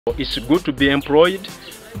It's good to be employed,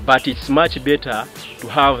 but it's much better to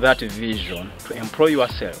have that vision to employ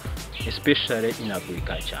yourself, especially in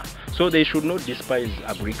agriculture. So they should not despise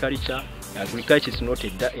agriculture. Agriculture is not a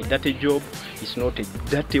dirty job, it's not a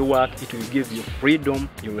dirty work. It will give you freedom,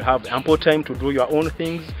 you will have ample time to do your own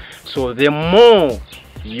things. So the more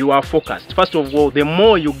you are focused, first of all, the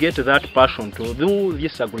more you get that passion to do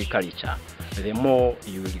this agriculture, the more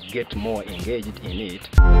you will get more engaged in it.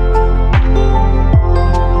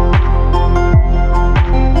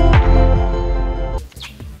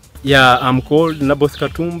 Yeah, I'm called Naboth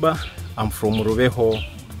Katumba. I'm from Rubeho,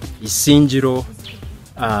 Isinjiro.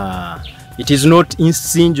 It is not in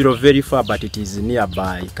Sinjiro very far, but it is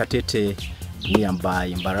nearby, Katete,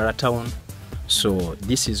 nearby Mbarara town. So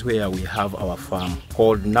this is where we have our farm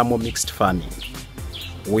called Namo Mixed Farming.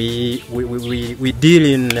 We deal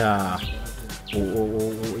in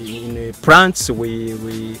plants.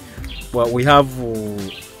 We have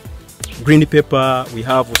green pepper, we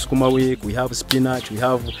have sukuma wiki, we have spinach, we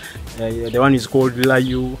have the one is called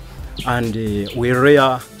layu, and we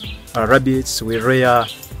rear rabbits, we rear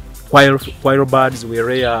quail birds, we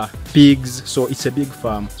rear pigs. So it's a big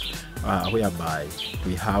farm whereby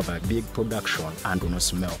we have a big production and on a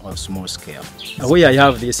small scale. Where I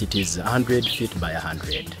have this, it is 100 feet by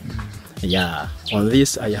 100. Yeah, on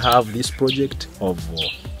this I have this project of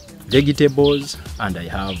vegetables, and I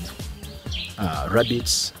have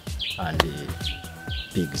rabbits and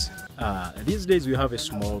pigs. These days we have a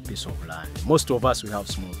small piece of land. Most of us, we have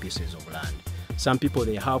small pieces of land. Some people,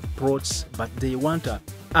 they have plots, but they want to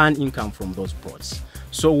earn income from those plots.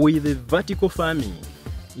 So with the vertical farming,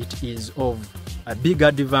 it is of a big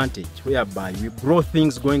advantage whereby we grow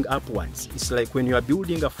things going upwards. It's like when you are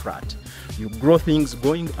building a flat, you grow things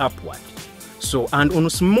going upward. So, and on a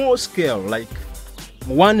small scale, like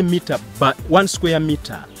 1 meter, but 1 square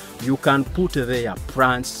meter, you can put there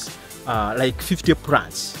plants, like 50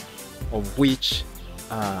 plants, of which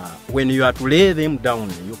when you are to lay them down,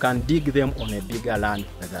 you can dig them on a bigger land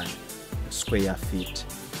than square feet.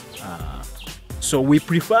 So we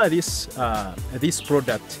prefer this this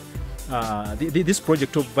product, this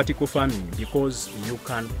project of vertical farming, because you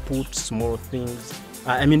can put small things,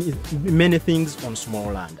 I mean many things on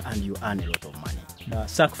small land, and you earn a lot of money.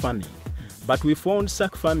 Sack farming, but we found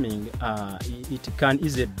sack farming it can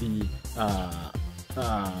easily be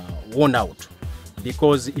worn out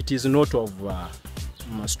because it is not of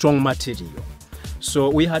strong material. So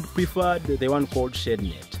we had preferred the one called shed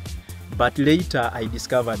net, but later I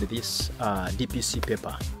discovered this DPC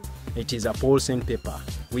paper. It is a Paulsen paper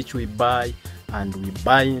which we buy and we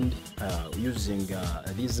bind using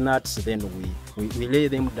these nuts. Then we lay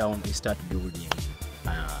them down, we start building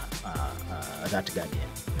that garden.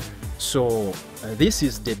 So this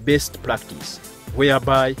is the best practice,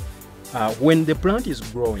 whereby when the plant is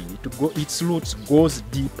growing, its roots goes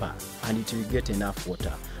deeper and it will get enough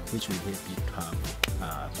water, which will help it to have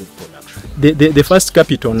good production. The first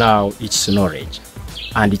capital now is knowledge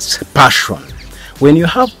and it's passion. When you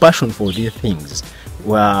have passion for these things,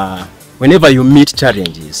 whenever you meet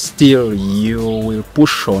challenges, still you will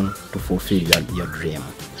push on to fulfill your dream.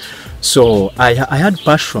 So I had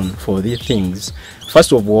passion for these things.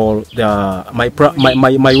 First of all, my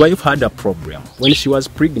wife had a problem. When she was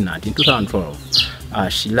pregnant in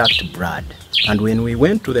 2012, she lacked blood. And when we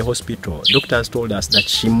went to the hospital, doctors told us that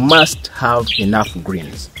she must have enough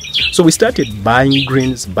greens. So we started buying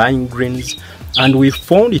greens, and we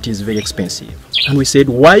found it is very expensive. And we said,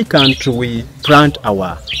 why can't we plant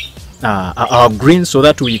our greens so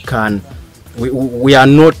that we are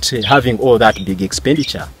not having all that big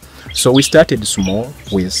expenditure? So we started small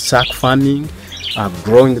with sack farming,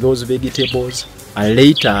 growing those vegetables, and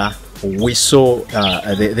later we saw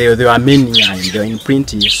there were many and they were in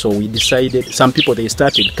plenty. So we decided, some people, they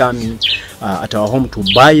started coming at our home to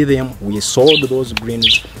buy them. We sold those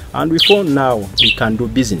greens and we found now we can do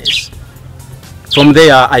business. From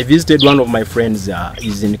there, I visited one of my friends,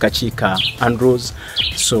 is in Kachika, Andrews.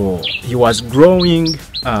 So he was growing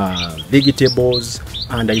vegetables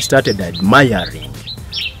and I started admiring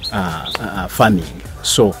farming.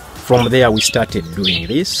 So from there we started doing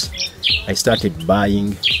this. I started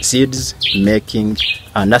buying seeds, making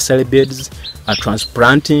nursery beds,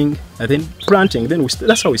 transplanting, and then planting. Then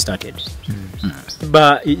that's how we started.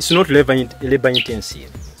 But it's not labor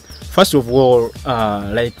intensive. First of all,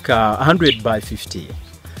 like 100 by 50,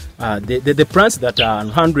 the plants that are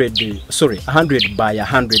 100 by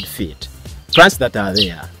 100 feet, plants that are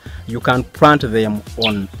there, you can plant them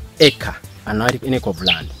on an acre of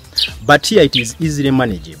land. But here it is easily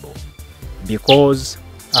manageable because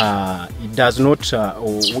it does not,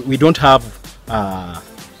 we don't have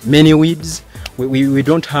many weeds. we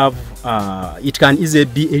don't have, it can easily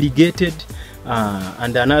be irrigated,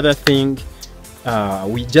 and another thing,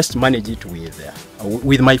 we just manage it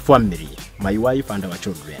with my family, my wife and our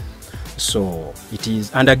children. So it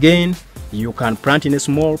is, and again, you can plant in a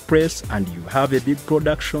small place and you have a big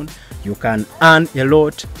production. You can earn a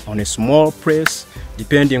lot on a small place,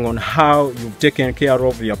 depending on how you've taken care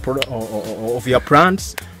of your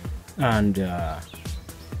plants, and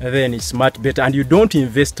then it's much better. And you don't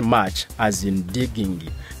invest much as in digging,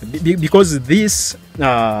 because this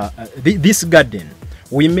garden,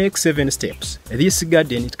 we make 7 steps. This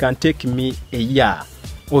garden, it can take me a year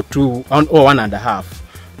or 2 or 1.5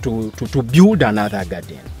 to build another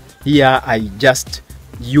garden. Here I just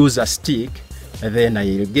use a stick, then I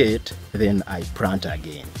irrigate, then I plant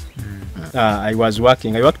again. I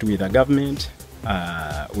worked with the government.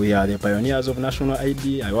 We are the pioneers of national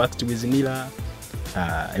ID. I worked with NILA.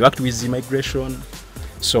 I worked with immigration.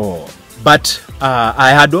 So, but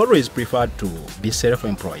I had always preferred to be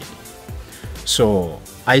self-employed. So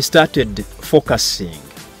I started focusing,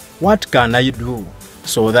 what can I do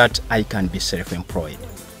so that I can be self-employed?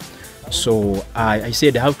 So I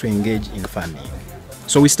said I have to engage in farming.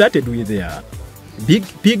 So we started with big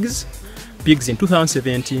pigs in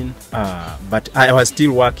 2017, but I was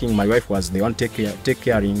still working. My wife was the one taking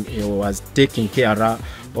care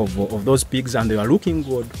of those pigs, and they were looking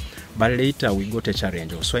good. But later we got a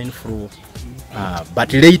challenge of swine flu.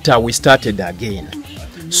 But later we started again.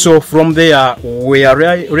 So from there we are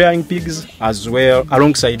rearing pigs as well,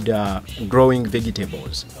 alongside growing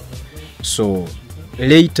vegetables. So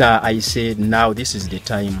later I said, now this is the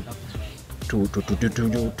time to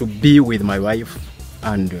be with my wife,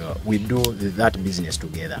 and we do that business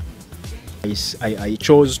together. I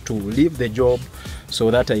chose to leave the job so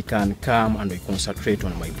that I can come and I concentrate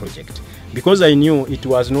on my project, because I knew it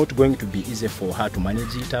was not going to be easy for her to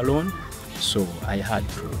manage it alone. So I had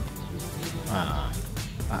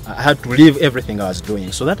to leave everything I was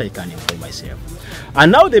doing so that I can employ myself.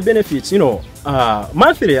 And now the benefits,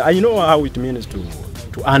 monthly, I know how it means to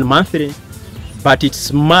earn monthly, but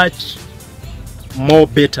it's much more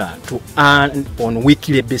better to earn on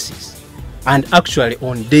weekly basis and actually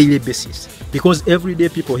on daily basis, because everyday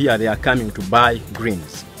people here, they are coming to buy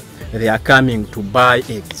greens, they are coming to buy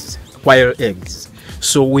eggs, quail eggs.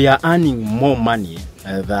 So we are earning more money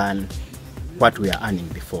than what we are earning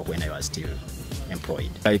before when I was still employed.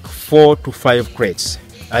 Like 4 to 5 crates,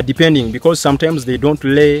 depending, because sometimes they don't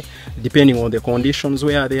lay, depending on the conditions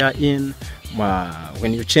where they are in.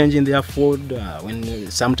 When you change in their food,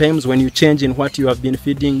 sometimes when you change in what you have been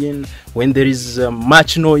feeding in, when there is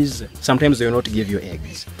much noise, sometimes they will not give you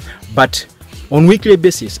eggs. But on weekly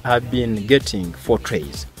basis, I've been getting 4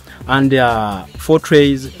 trays, and 4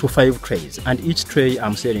 trays to 5 trays, and each tray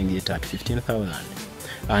I'm selling it at 15,000,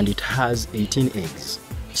 and it has 18 eggs.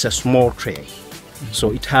 It's a small tray,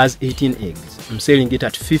 so it has 18 eggs. I'm selling it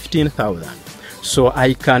at 15,000, so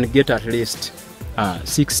I can get at least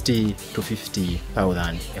 60 to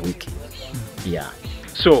 50,000 a week. Yeah.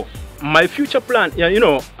 So my future plan,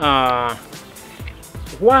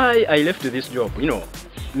 why I left this job,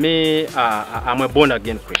 me, I'm a born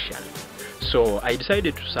again Christian. So I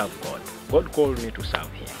decided to serve God. God called me to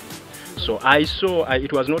serve Him. So I saw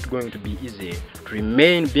it was not going to be easy to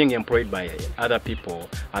remain being employed by other people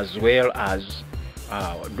as well as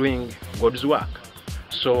doing God's work.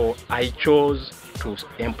 So I chose to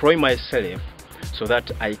employ myself so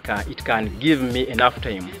that it can give me enough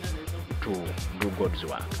time to do God's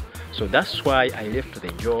work. So that's why I left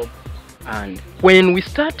the job. And when we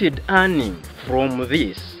started earning from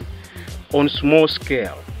this on small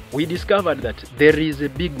scale, we discovered that there is a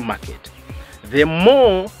big market. The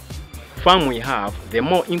more farm we have, the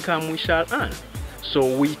more income we shall earn.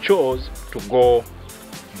 So we chose to go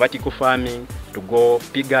vertical farming, to go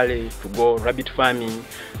piggery, to go rabbit farming.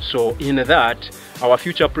 So in that, our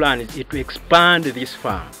future plan is to expand this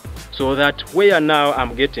farm, so that where now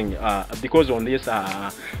I'm getting, because on this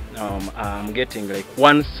I'm getting like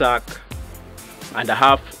 1.5 sacks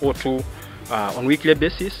or 2 on weekly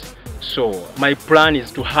basis. So my plan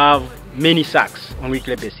is to have many sacks on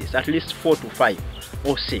weekly basis, at least 4 to 5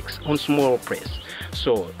 or 6 on small place.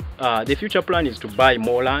 So the future plan is to buy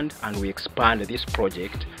more land, and we expand this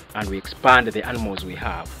project, and we expand the animals we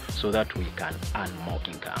have, so that we can earn more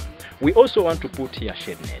income. We also want to put here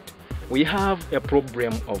shade net. We have a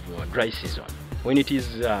problem of dry season. When it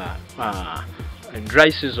is dry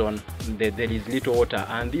season, there is little water,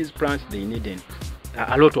 and these plants, they need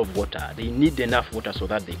a lot of water. They need enough water so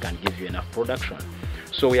that they can give you enough production.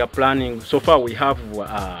 So we are planning, so far we have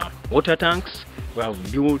water tanks. We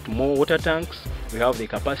have built more water tanks. We have the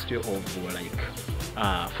capacity of like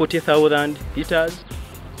 40,000 liters.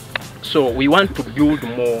 So we want to build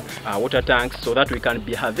more water tanks so that we can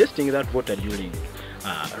be harvesting that water during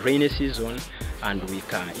rainy season, and it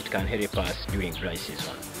can help us during dry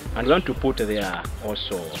season. And we want to put there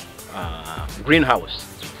also greenhouse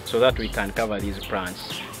so that we can cover these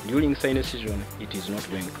plants during rainy season. It is not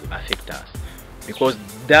going to affect us because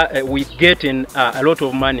we get in a lot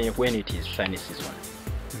of money when it is rainy season.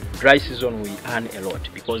 Dry season we earn a lot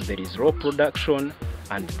because there is low production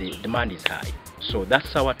and the demand is high. So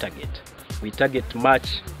that's our target. We target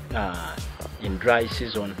much in dry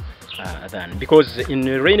season than, because in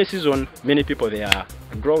the rainy season many people they are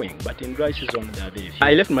growing, but in dry season they are very few.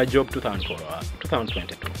 I left my job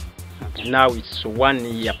 2022. Now it's 1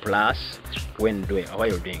 year plus while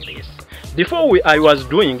doing this. Before I was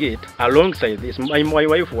doing it alongside this. My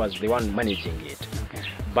wife was the one managing it. Okay.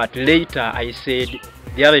 But later I said,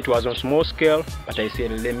 the other it was on small scale, but I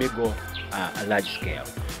said let me go a large scale.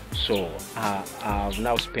 So I've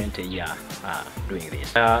now spent a year doing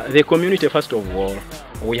this. The community, first of all,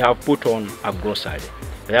 we have put on a grocery.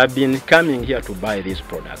 They have been coming here to buy these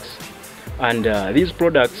products, and these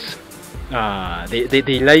products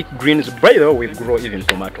they like greens. By the way, we grow even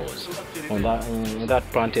tomatoes on in that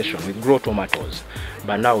plantation. We grow tomatoes,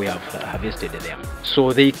 but now we have harvested them.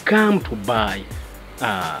 So they come to buy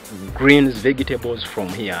greens, vegetables from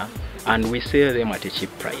here, and we sell them at a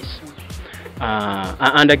cheap price.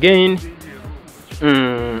 And again,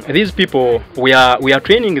 these people, we are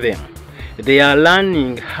training them. They are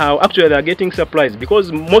learning how. Actually, they are getting surprised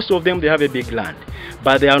because most of them they have a big land,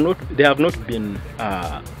 but they have not been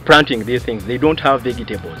planting these things. They don't have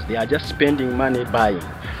vegetables. They are just spending money buying.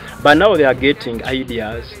 But now they are getting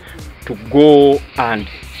ideas to go and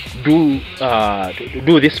do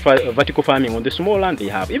this vertical farming on the small land they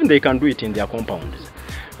have. Even they can do it in their compounds.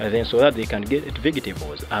 Then so that they can get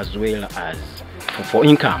vegetables as well as for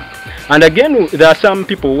income. And again, there are some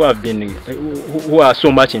people who have been who are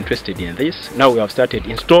so much interested in this. Now we have started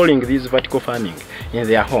installing this vertical farming in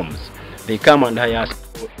their homes. They come and hire us.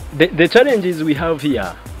 The challenges we have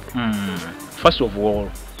here, first of all,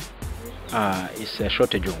 is a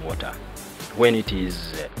shortage of water when it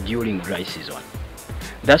is during dry season.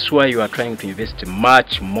 That's why you are trying to invest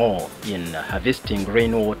much more in harvesting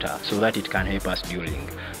rainwater so that it can help us during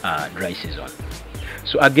dry season.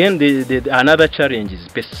 So again, another challenge is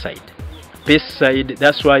pesticide. Pesticide,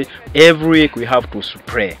 that's why every week we have to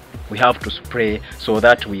spray. We have to spray so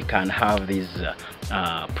that we can have these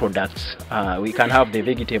products, we can have the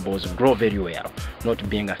vegetables grow very well, not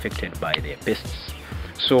being affected by the pests.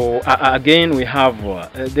 So again, we have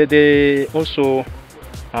also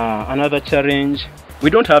another challenge. We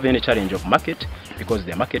don't have any challenge of market because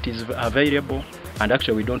the market is available, and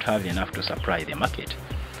actually we don't have enough to supply the market.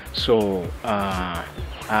 So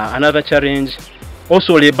another challenge,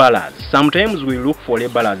 also laborers. Sometimes we look for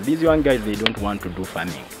laborers. These young guys, they don't want to do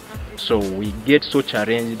farming. So we get so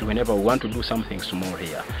challenged whenever we want to do something small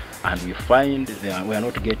here, and we find that we are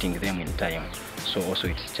not getting them in time. So also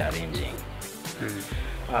it's challenging.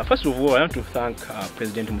 First of all, I want to thank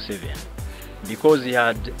President Museveni because he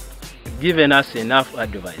had given us enough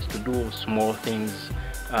advice to do small things,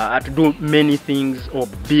 to do many things or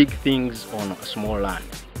big things on a small land.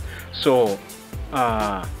 So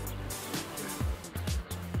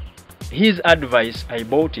his advice, I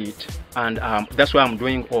bought it, and that's why I'm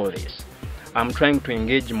doing all this. I'm trying to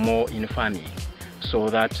engage more in farming so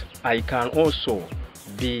that I can also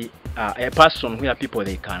be a person where people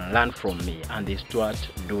they can learn from me and they start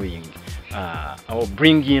doing or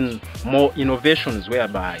bring in more innovations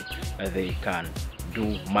whereby they can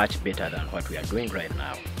do much better than what we are doing right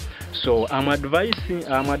now. So I'm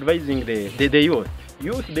advising the youth.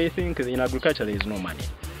 Youth, they think in agriculture there is no money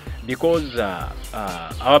because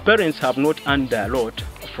our parents have not earned a lot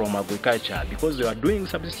from agriculture because they are doing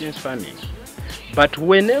subsistence farming. But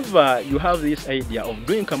whenever you have this idea of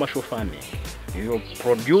doing commercial farming, you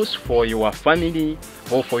produce for your family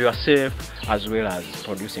or for yourself as well as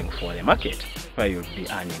producing for the market where you'll be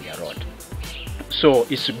earning a lot. So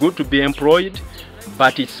it's good to be employed,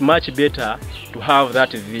 but it's much better to have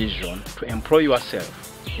that vision to employ yourself,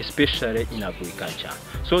 especially in agriculture.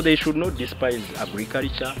 So they should not despise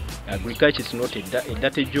agriculture. Agriculture is not a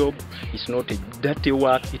dirty job. It's not a dirty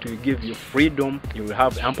work. It will give you freedom. You will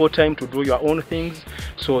have ample time to do your own things.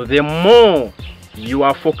 So the more you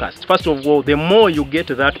are focused, first of all, the more you get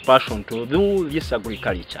that passion to do this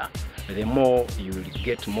agriculture, the more you will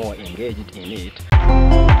get more engaged in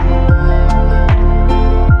it.